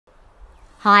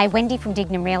Hi, Wendy from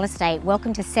Dignam Real Estate.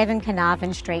 Welcome to 7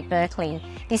 Carnarvon Street, Berkeley.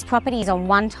 This property is on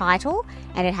one title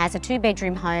and it has a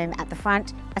 2-bedroom home at the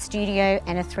front, a studio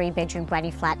and a 3-bedroom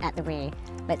granny flat at the rear.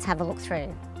 Let's have a look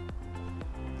through.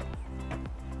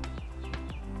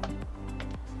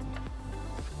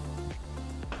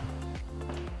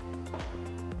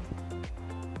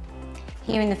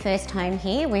 Here in the first home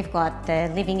here, we've got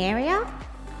the living area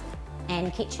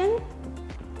and kitchen,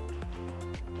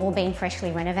 all been freshly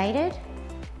renovated.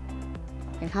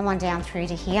 And come on down through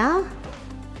to here,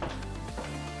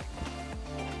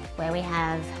 where we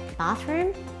have the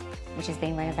bathroom, which has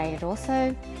been renovated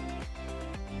also.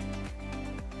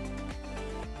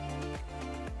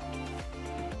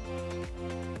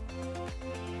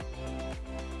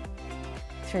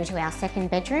 Through to our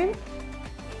second bedroom,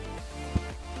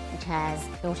 which has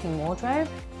built-in wardrobe.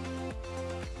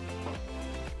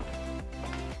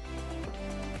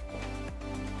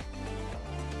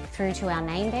 Through to our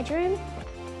main bedroom.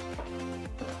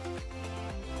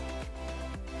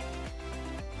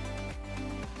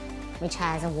 Which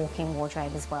has a walk-in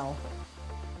wardrobe as well.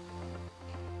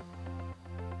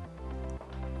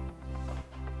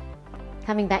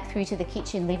 Coming back through to the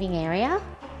kitchen living area,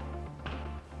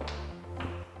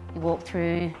 you walk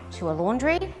through to a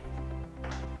laundry,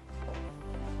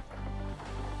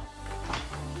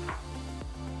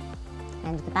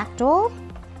 and the back door,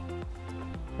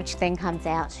 which then comes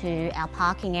out to our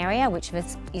parking area, which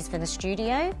is for the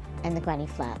studio and the granny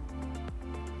flat.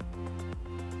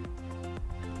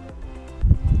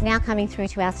 Now coming through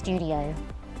to our studio.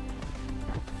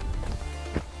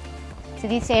 So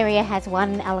this area has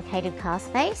one allocated car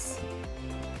space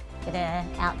with an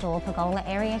outdoor pergola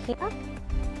area here.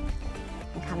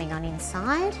 And coming on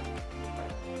inside.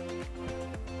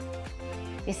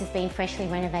 This has been freshly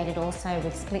renovated also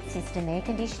with split system air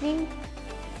conditioning.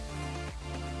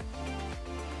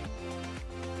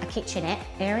 A kitchenette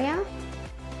area.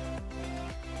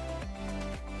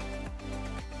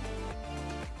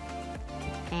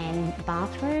 And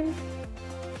bathroom,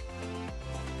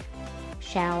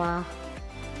 shower,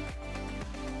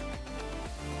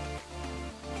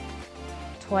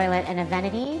 toilet and a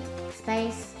vanity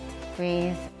space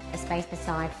with a space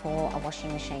beside for a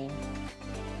washing machine.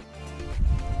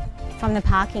 From the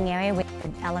parking area with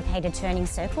the allocated turning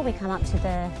circle, we come up to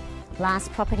the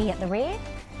last property at the rear,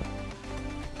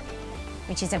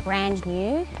 which is a brand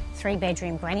new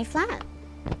 3-bedroom granny flat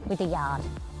with a yard.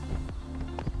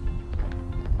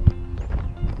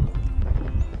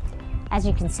 As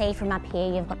you can see from up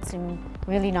here, you've got some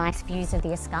really nice views of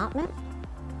the escarpment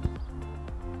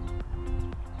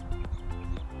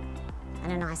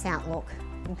and a nice outlook.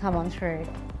 And come on through.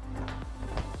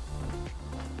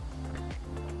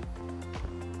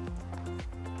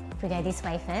 If we go this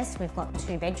way first, we've got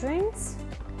 2 bedrooms.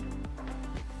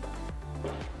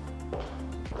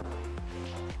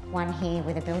 One here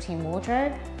with a built-in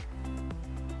wardrobe.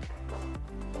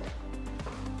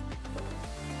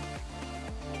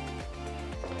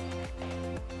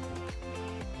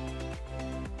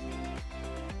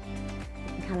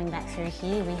 Coming back through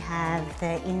here, we have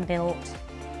the inbuilt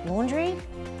laundry.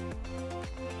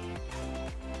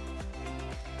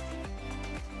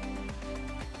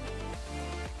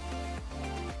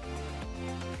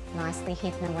 Nicely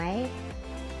hidden away.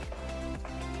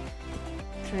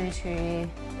 Through to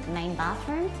the main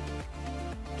bathroom.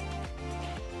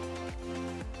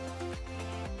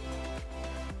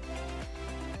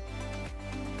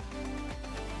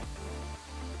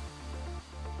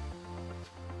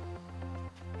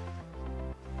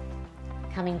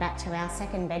 Coming back to our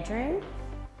second bedroom,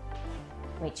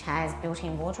 which has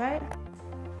built-in wardrobe.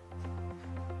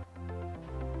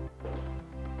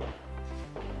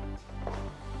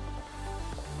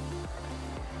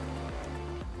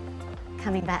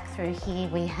 Coming back through here,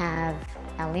 we have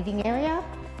our living area,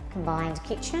 combined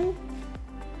kitchen,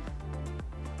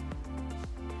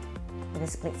 with a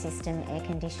split system air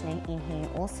conditioning in here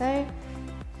also.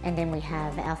 And then we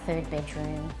have our third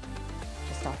bedroom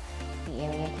just off the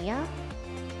area here.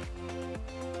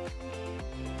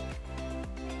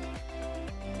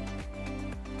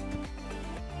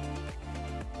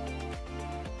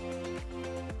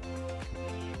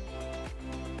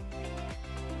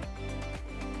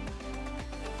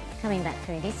 Coming back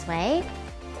through this way,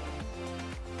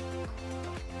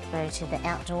 go to the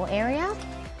outdoor area.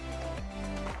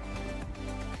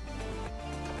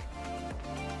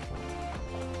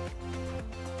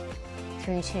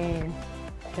 Through to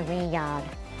the rear yard.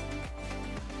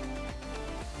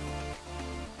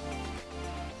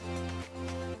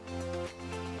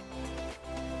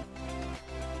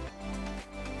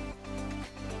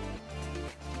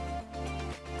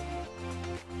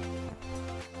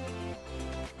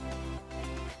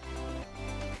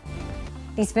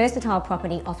 This versatile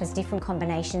property offers different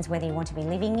combinations whether you want to be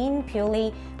living in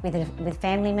purely with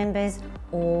family members,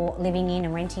 or living in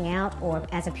and renting out, or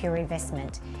as a pure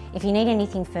investment. If you need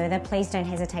anything further, please don't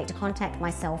hesitate to contact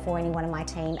myself or anyone on my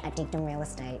team at Dignan Real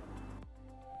Estate.